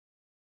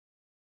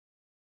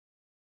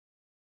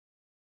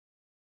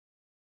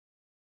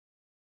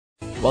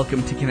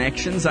Welcome to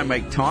Connections. I'm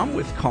Mike Tom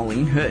with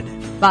Colleen Hood.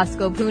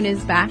 Bosco Poon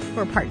is back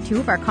for part 2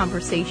 of our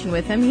conversation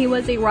with him. He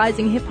was a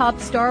rising hip-hop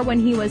star when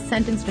he was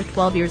sentenced to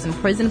 12 years in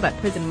prison, but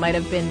prison might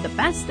have been the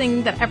best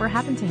thing that ever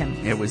happened to him.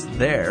 It was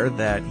there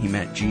that he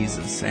met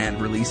Jesus,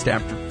 and released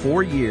after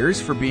 4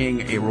 years for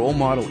being a role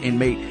model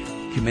inmate,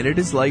 committed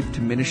his life to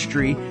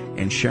ministry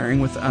and sharing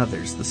with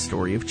others the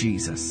story of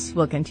Jesus.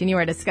 We'll continue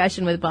our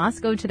discussion with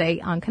Bosco today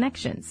on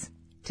Connections.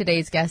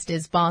 Today's guest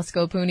is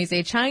Bosco Poon. He's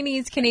a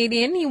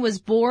Chinese-Canadian. He was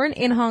born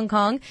in Hong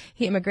Kong.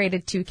 He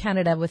immigrated to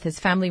Canada with his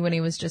family when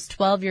he was just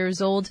 12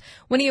 years old.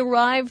 When he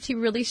arrived, he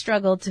really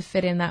struggled to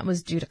fit in. That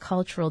was due to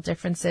cultural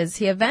differences.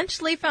 He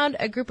eventually found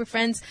a group of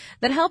friends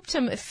that helped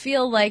him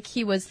feel like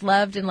he was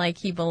loved and like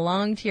he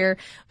belonged here.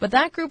 But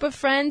that group of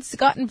friends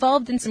got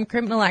involved in some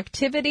criminal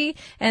activity,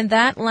 and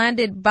that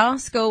landed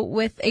Bosco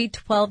with a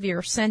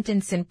 12-year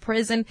sentence in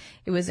prison.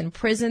 It was in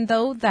prison,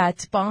 though,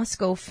 that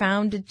Bosco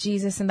found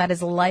Jesus and that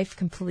his life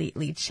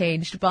completely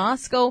changed.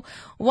 Bosco,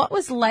 what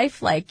was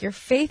life like, your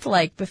faith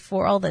like,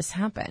 before all this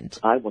happened?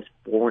 I was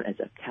born as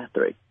a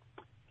Catholic.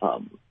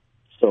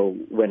 So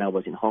when I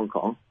was in Hong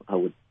Kong, I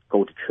would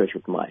go to church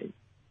with my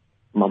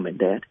mom and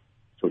dad,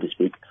 so to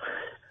speak.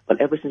 But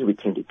ever since we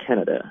came to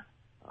Canada,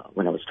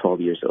 when I was 12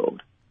 years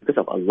old, because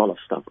of a lot of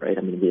stuff, right?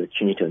 I mean, we were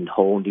changing to a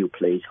whole new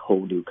place,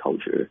 whole new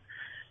culture,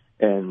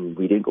 and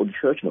we didn't go to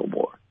church no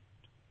more.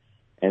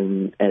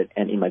 And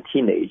in my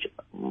teenage,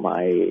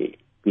 my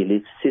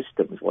belief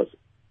systems was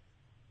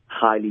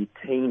highly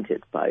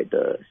tainted by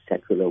the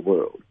secular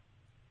world.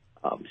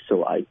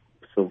 So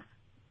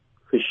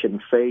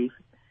Christian faith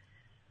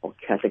or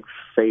Catholic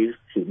faith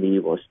to me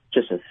was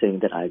just a thing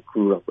that I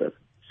grew up with.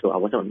 So I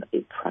wasn't a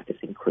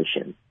practicing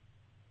Christian.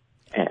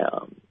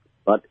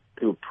 But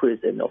through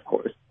prison, of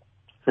course,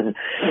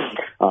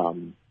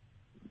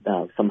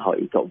 somehow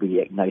it got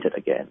reignited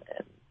again,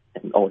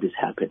 and all this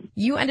happened.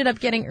 You ended up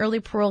getting early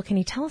parole. Can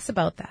you tell us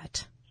about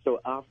that? So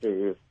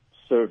after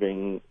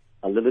serving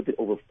a little bit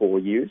over 4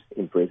 years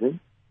in prison,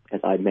 as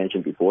I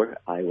mentioned before,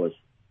 I was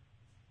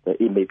the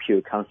inmate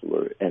peer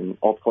counselor and,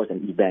 of course,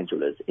 an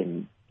evangelist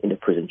in the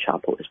prison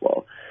chapel as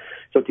well.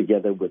 So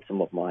together with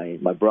some of my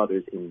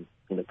brothers in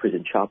the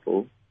prison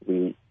chapel,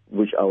 we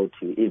reach out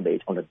to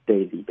inmates on a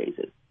daily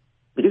basis.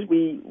 Because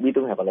we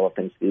don't have a lot of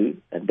things to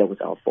do, and that was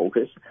our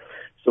focus.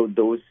 So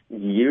those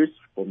years,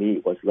 for me,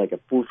 was like a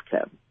boot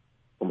camp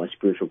for my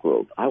spiritual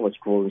growth. I was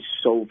growing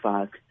so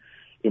fast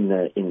in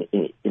a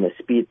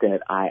speed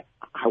that I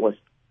was,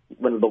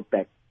 when I look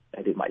back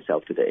at it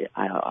myself today,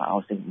 I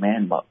was thinking,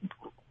 man, but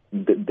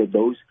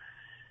those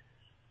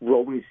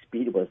growing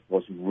speed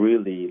was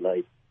really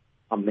like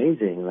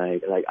amazing.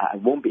 Like I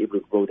won't be able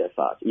to grow that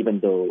fast, even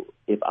though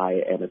if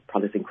I am a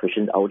practicing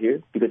Christian out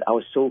here, because I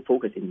was so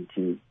focused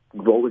into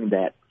growing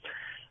that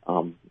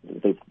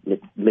the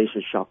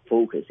laser sharp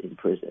focus in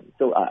prison.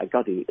 So I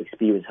got to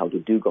experience how to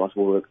do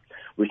gospel work,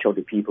 reach out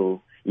to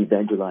people,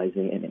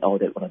 evangelizing, and all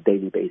that on a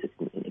daily basis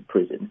in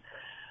prison.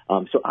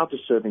 So after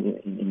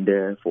serving in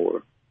there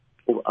for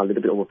a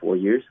little bit over 4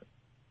 years,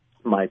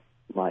 my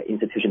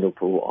institutional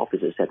parole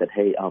officer said that,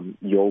 hey,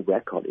 your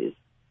record is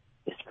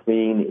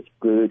clean, it's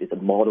good, it's a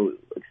model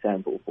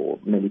example for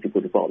many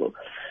people to follow.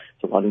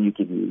 So why don't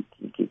you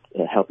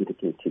help you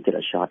to get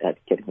a shot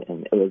at getting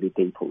an early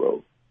day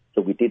parole?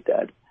 So we did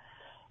that.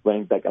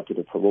 Went back up to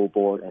the parole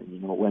board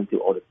and, went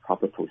through all the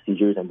proper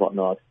procedures and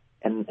whatnot.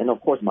 And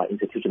of course, my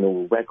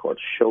institutional record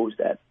shows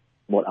that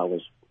what I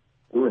was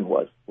doing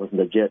was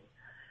legit.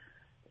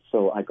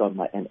 So I got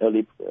an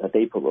early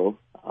day parole.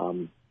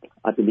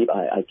 I believe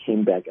I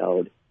came back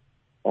out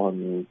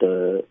on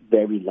the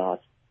very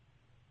last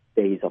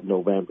days of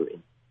November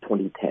in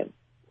 2010.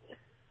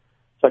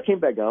 So I came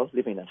back out,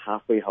 living in a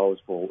halfway house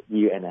for a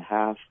year and a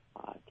half.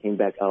 I came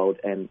back out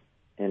and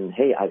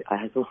hey, I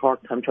had some hard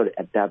time trying to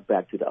adapt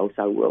back to the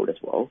outside world as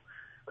well,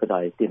 because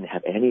I didn't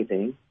have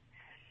anything.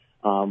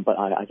 But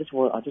I just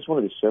wanted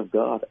to serve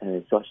God,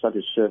 and so I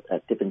started to serve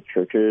at different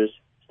churches,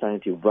 starting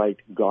to write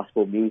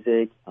gospel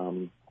music,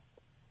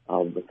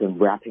 with some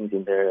rappings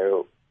in there.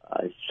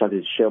 I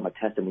started to share my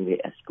testimony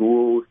at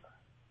schools,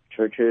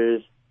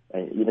 churches,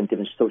 and even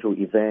different social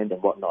events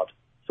and whatnot.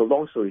 So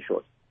long story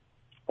short,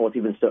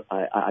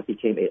 I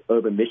became an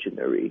urban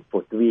missionary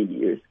for 3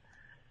 years.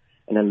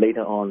 And then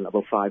later on,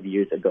 about 5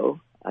 years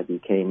ago, I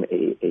became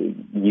a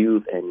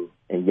youth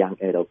and young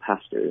adult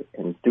pastor.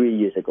 And 3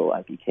 years ago,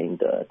 I became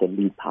the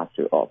lead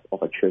pastor of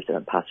a church that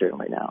I'm pastoring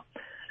right now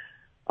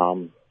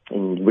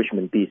in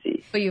Richmond,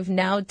 BC. So you've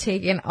now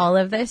taken all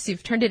of this,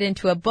 you've turned it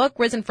into a book,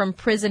 Risen from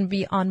Prison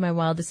Beyond My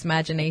Wildest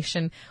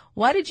Imagination.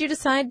 Why did you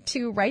decide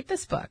to write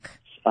this book?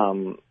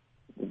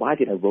 Why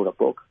did I write a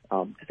book?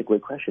 That's a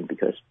great question,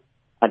 because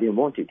I didn't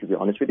want to be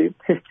honest with you.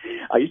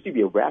 I used to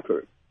be a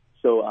rapper,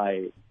 so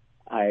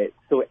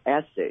so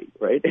essay,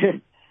 right?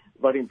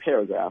 Writing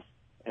paragraph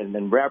and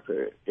then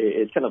rapper,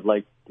 it's kind of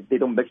like they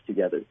don't mix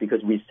together,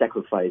 because we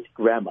sacrifice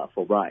grammar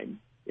for rhyme,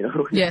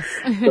 Yes.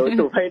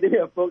 so writing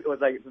a book was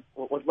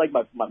like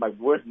my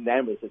worst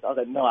nemesis. I was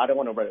like, no, I don't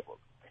want to write a book.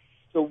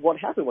 So what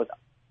happened was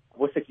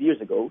 6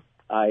 years ago,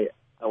 I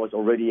was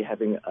already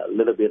having a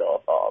little bit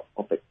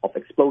of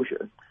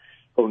exposure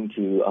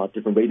to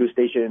different radio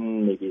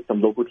stations, maybe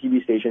some local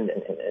TV stations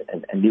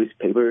and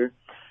newspaper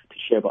to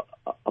share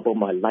about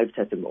my life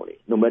testimony.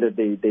 No matter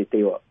they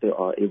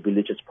are a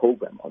religious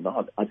program or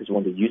not, I just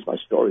want to use my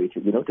story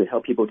to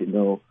help people to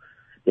know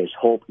there's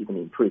hope even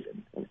in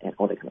prison and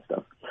all that kind of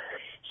stuff.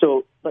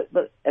 So, but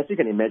as you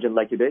can imagine,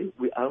 like today,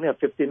 I only have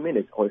 15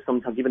 minutes, or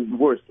sometimes even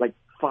worse, like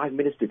 5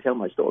 minutes to tell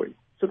my story.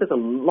 So there's a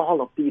lot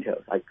of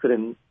details I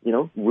couldn't,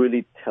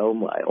 really tell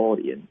my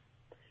audience.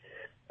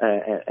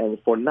 And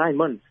for 9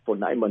 months,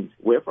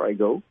 wherever I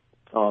go,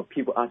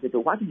 people ask me, so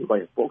why did you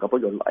write a book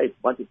about your life?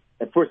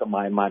 At first,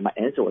 my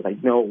answer was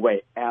like, no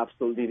way,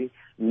 absolutely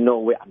no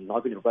way. I'm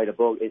not going to write a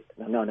book.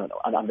 No.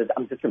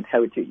 I'm just going to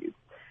tell it to you.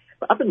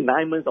 But after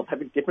 9 months of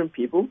having different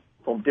people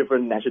from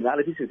different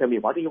nationalities who tell me,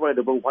 why do you write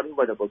a book? Why do you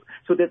write a book?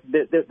 So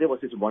there was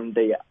this one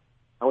day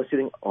I was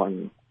sitting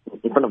in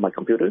front of my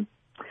computer,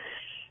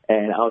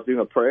 and I was doing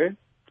a prayer,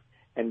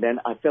 and then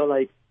I felt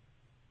like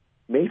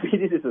maybe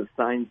this is a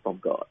sign from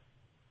God.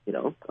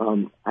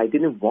 I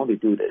didn't want to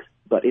do this,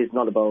 but it's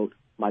not about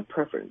my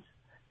preference.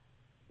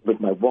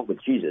 With my walk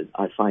with Jesus,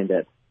 I find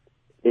that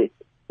it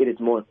is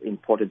more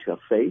important to have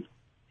faith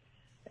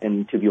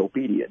and to be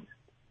obedient.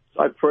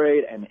 So I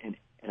prayed and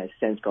I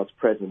sensed God's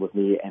presence with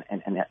me,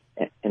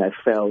 and I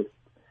felt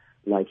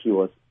like He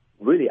was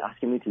really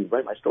asking me to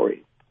write my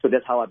story. So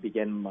that's how I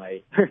began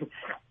my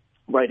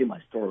writing my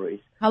stories.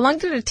 How long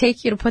did it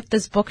take you to put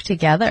this book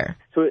together?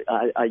 So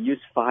I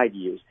used 5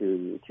 years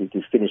to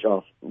finish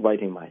off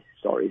writing my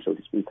story, so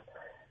to speak.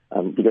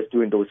 Because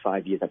during those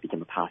 5 years, I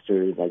became a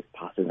pastor, like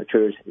pastor in a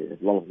church.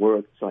 It's a lot of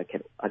work, so I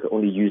could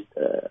only use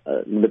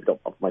a little bit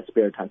of my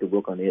spare time to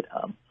work on it.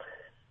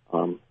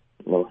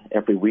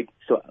 Every week.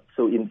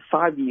 So in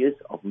 5 years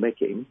of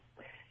making,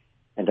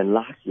 and then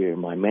last year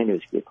my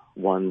manuscript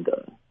won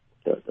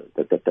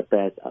the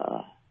best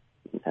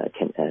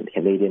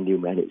Canadian New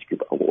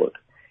Manuscript Award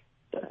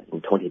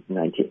in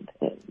 2019.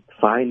 And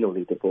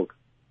finally, the book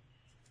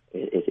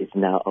is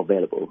now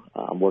available.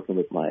 I'm working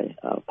with my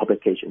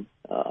publication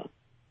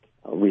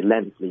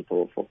relentlessly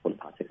for the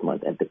past 6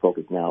 months, and the book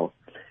is now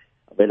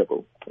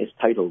available. It's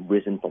titled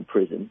 "Risen from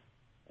Prison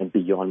and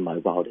Beyond My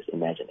Wildest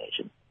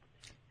Imagination."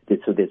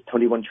 So there's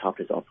 21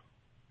 chapters of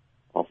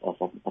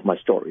my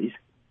stories,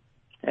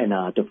 and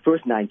the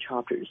first 9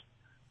 chapters,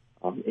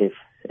 if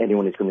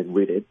anyone is going to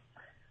read it,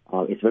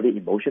 it's very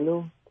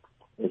emotional,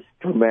 it's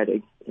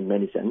dramatic in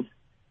many sense,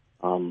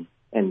 and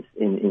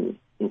in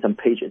some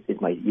pages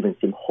it might even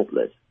seem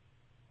hopeless.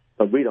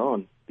 But read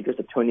on, because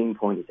the turning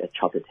point is at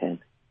chapter 10,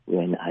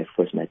 when I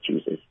first met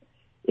Jesus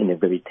in a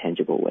very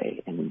tangible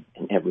way, and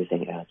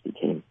everything else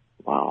became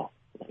wow,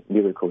 like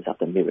miracles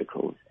after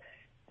miracles.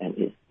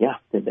 And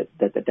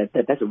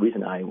that's the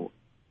reason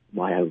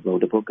why I wrote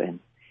the book and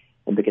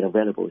make it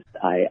available.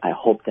 I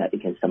hope that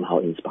it can somehow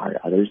inspire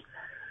others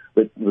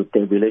with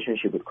their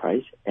relationship with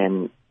Christ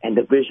and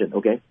the vision.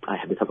 Okay, I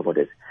have to talk about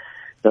this.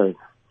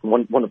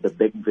 One of the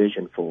big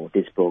vision for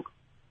this book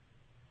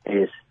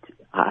is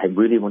I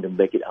really want to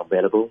make it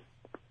available,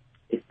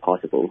 if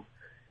possible,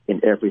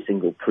 in every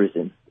single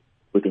prison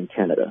within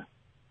Canada.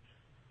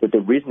 But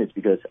the reason is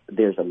because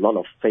there's a lot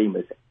of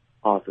famous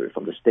authors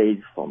from the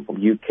States, from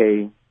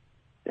UK,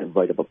 and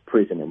write about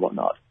prison and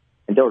whatnot.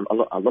 And there are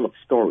a lot of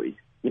stories,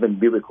 even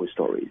miracle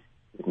stories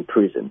in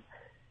prison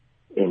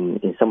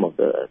in some of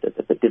the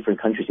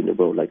different countries in the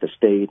world, like the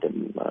States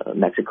and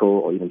Mexico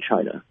or even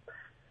China.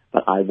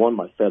 But I want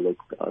my fellow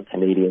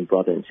Canadian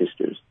brothers and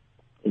sisters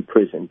in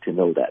prison to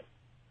know that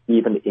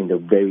even in the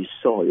very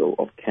soil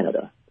of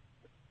Canada,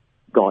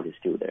 God is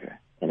still there.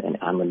 And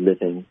I'm a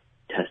living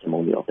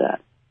testimony of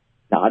that.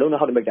 Now, I don't know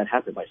how to make that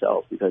happen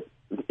myself, because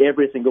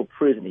every single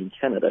prison in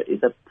Canada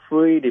is a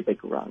pretty big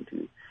ground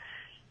to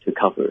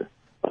cover.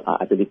 But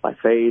I believe by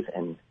faith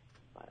and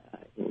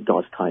in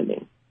God's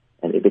timing,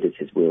 and if it is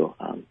His will,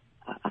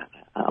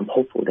 I'm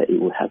hopeful that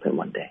it will happen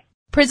one day.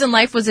 Prison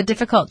life was a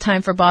difficult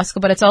time for Bosco,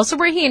 but it's also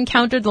where he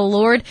encountered the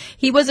Lord.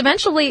 He was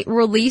eventually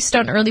released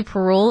on early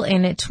parole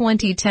in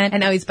 2010,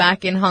 and now he's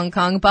back in Hong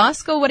Kong.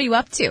 Bosco, what are you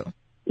up to?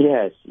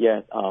 Yes.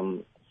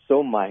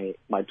 So my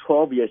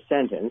 12-year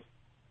sentence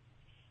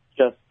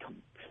just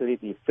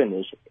completely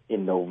finished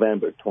in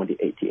November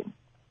 2018.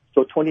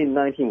 So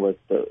 2019 was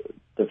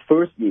the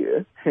first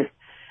year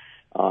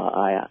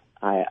I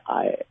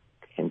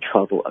can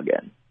travel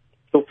again.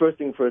 So first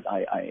thing first,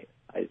 I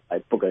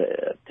booked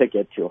a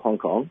ticket to Hong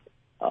Kong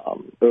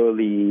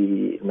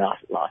early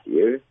last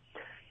year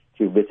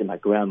to visit my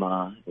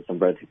grandma and some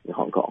relatives in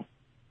Hong Kong.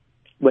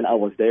 When I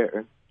was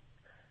there,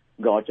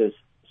 God just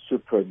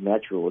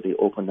supernaturally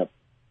opened up.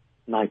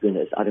 My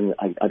goodness, I don't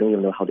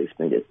even know how to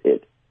explain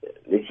it.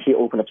 He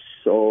opened up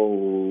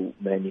so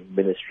many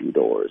ministry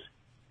doors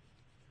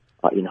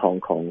in Hong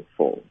Kong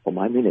for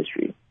my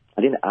ministry.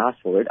 I didn't ask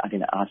for it. I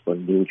didn't ask for a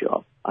new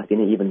job. I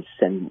didn't even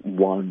send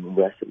one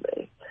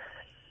resume.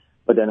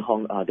 But then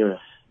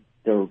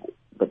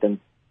then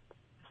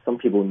some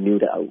people knew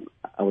that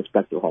I was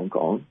back to Hong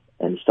Kong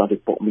and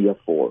started book me up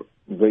for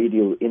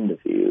radio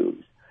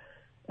interviews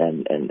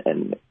and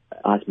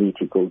asked me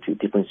to go to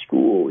different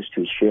schools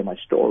to share my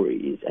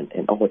stories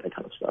and all that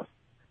kind of stuff.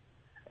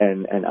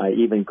 And I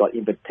even got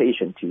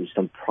invitation to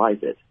some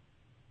private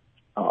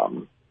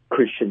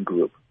Christian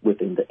group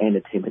within the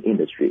entertainment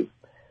industry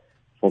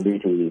for me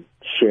to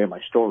share my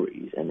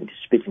stories and to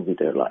speak into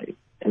their life.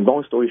 And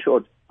long story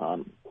short,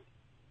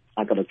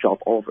 I got a job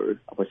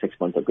offer about 6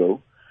 months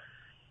ago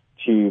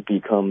to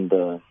become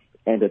the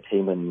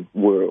entertainment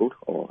world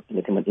or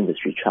entertainment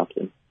industry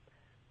chaplain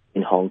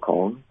in Hong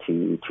Kong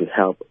to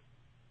help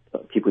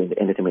people in the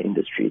entertainment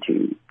industry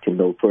to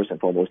know, first and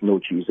foremost, know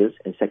Jesus,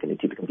 and secondly,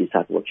 to become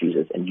disciples of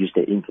Jesus and use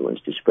their influence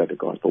to spread the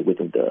gospel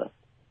within the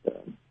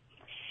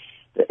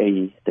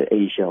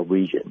Asia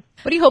region.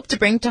 What do you hope to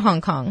bring to Hong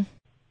Kong?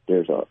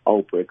 There's an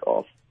outbreak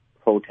of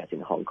protest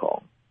in Hong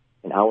Kong,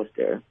 and I was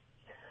there.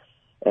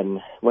 And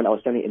when I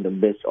was standing in the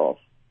midst of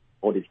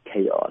all this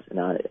chaos, and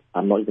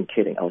I'm not even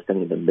kidding, I was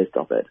standing in the midst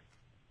of it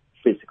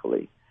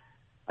physically,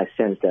 I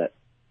sensed that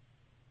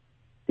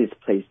this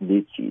place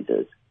needs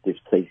Jesus. This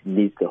place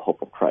needs the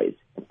hope of Christ.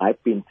 And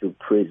I've been through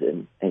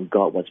prison, and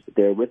God was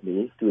there with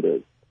me through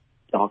the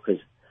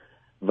darkest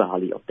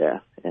valley of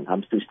death, and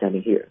I'm still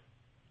standing here.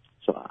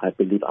 So I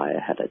believe I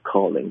had a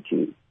calling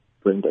to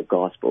bring the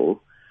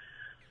gospel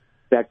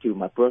back to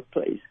my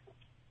birthplace.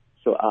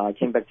 So I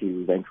came back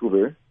to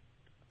Vancouver.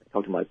 I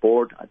talked to my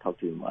board. I talked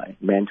to my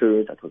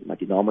mentors. I talked to my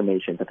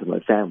denomination. I talked to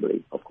my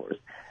family, of course.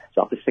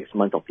 So after 6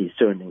 months of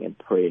discerning and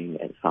praying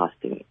and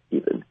fasting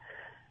even,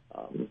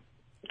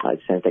 I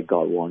sense that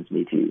God wants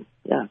me to,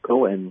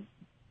 go and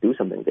do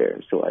something there.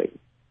 So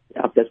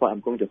that's why I'm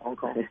going to Hong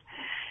Kong.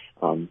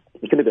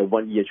 It's going to be a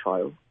 1-year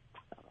trial.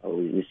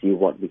 We'll see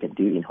what we can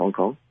do in Hong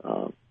Kong,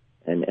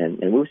 and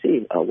we'll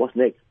see what's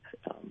next.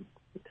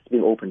 It's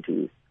been open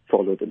to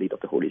follow the lead of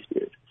the Holy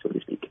Spirit, so to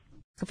speak.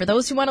 So for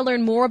those who want to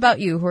learn more about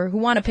you or who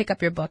want to pick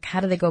up your book,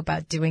 how do they go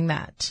about doing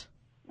that?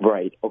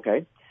 Right.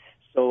 Okay.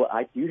 So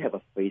I do have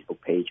a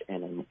Facebook page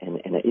and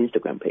an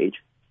Instagram page.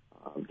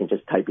 You can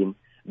just type in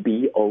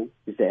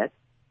BOZ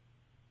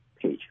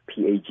page,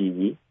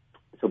 PAGE.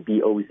 So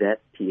BOZ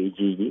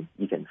PAGE.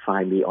 You can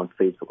find me on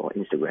Facebook or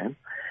Instagram.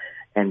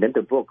 And then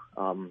the book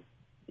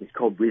is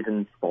called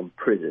Risen from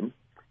Prison.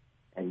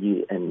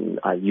 And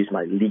I use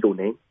my legal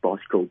name,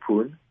 Bosco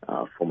Poon,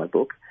 for my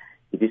book.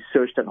 If you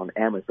search that on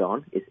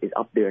Amazon, it's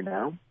up there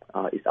now.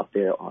 It's up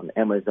there on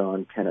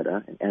Amazon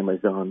Canada and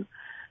Amazon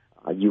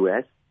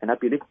US. And I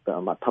believe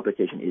my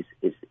publication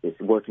is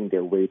working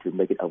their way to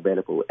make it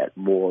available at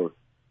more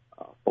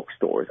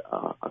bookstores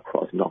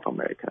across North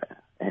America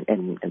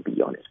and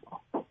beyond as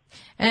well.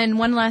 And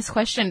one last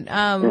question.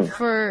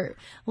 For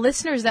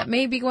listeners that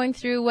may be going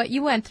through what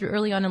you went through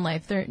early on in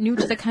life, they're new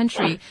to the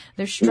country,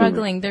 they're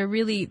struggling, they're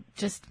really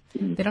just,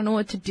 they don't know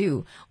what to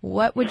do.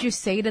 What would you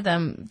say to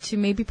them to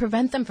maybe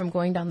prevent them from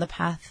going down the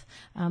path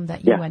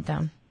that you went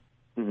down?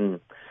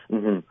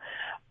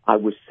 I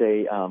would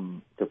say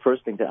the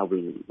first thing that I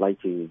would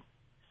like to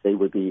say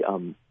would be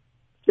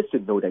just to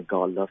know that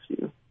God loves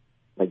you,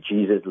 like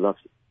Jesus loves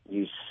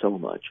you so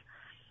much.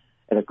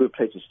 And a good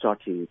place to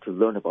start to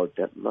learn about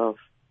that love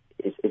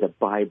is a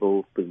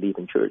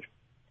Bible-believing church.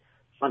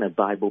 Find a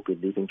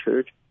Bible-believing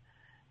church,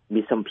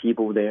 meet some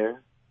people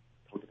there,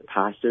 talk to the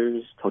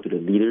pastors, talk to the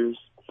leaders.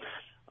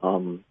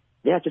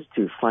 Just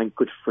to find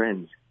good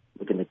friends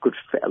within a good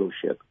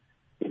fellowship.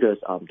 Because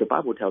the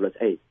Bible tells us,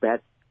 hey,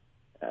 bad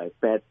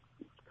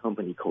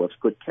company corrupts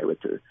good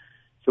character.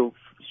 So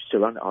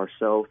surround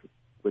ourselves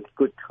with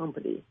good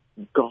company,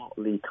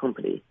 godly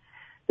company,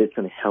 that's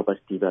going to help us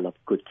develop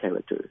good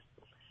characters.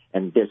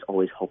 And there's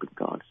always hope in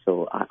God.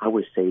 So I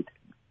would say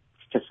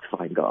just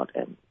find God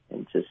and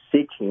just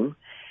seek Him,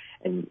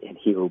 and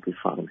He will be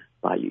found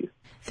by you.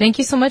 Thank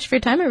you so much for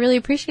your time. I really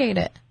appreciate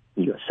it.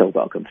 You're so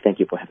welcome. Thank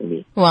you for having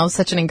me. Well,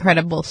 such an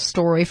incredible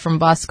story from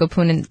Bosco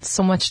Poon and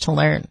so much to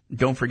learn.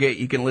 Don't forget,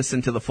 you can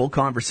listen to the full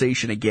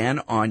conversation again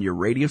on your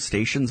radio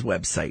station's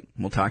website.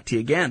 We'll talk to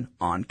you again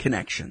on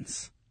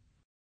Connections.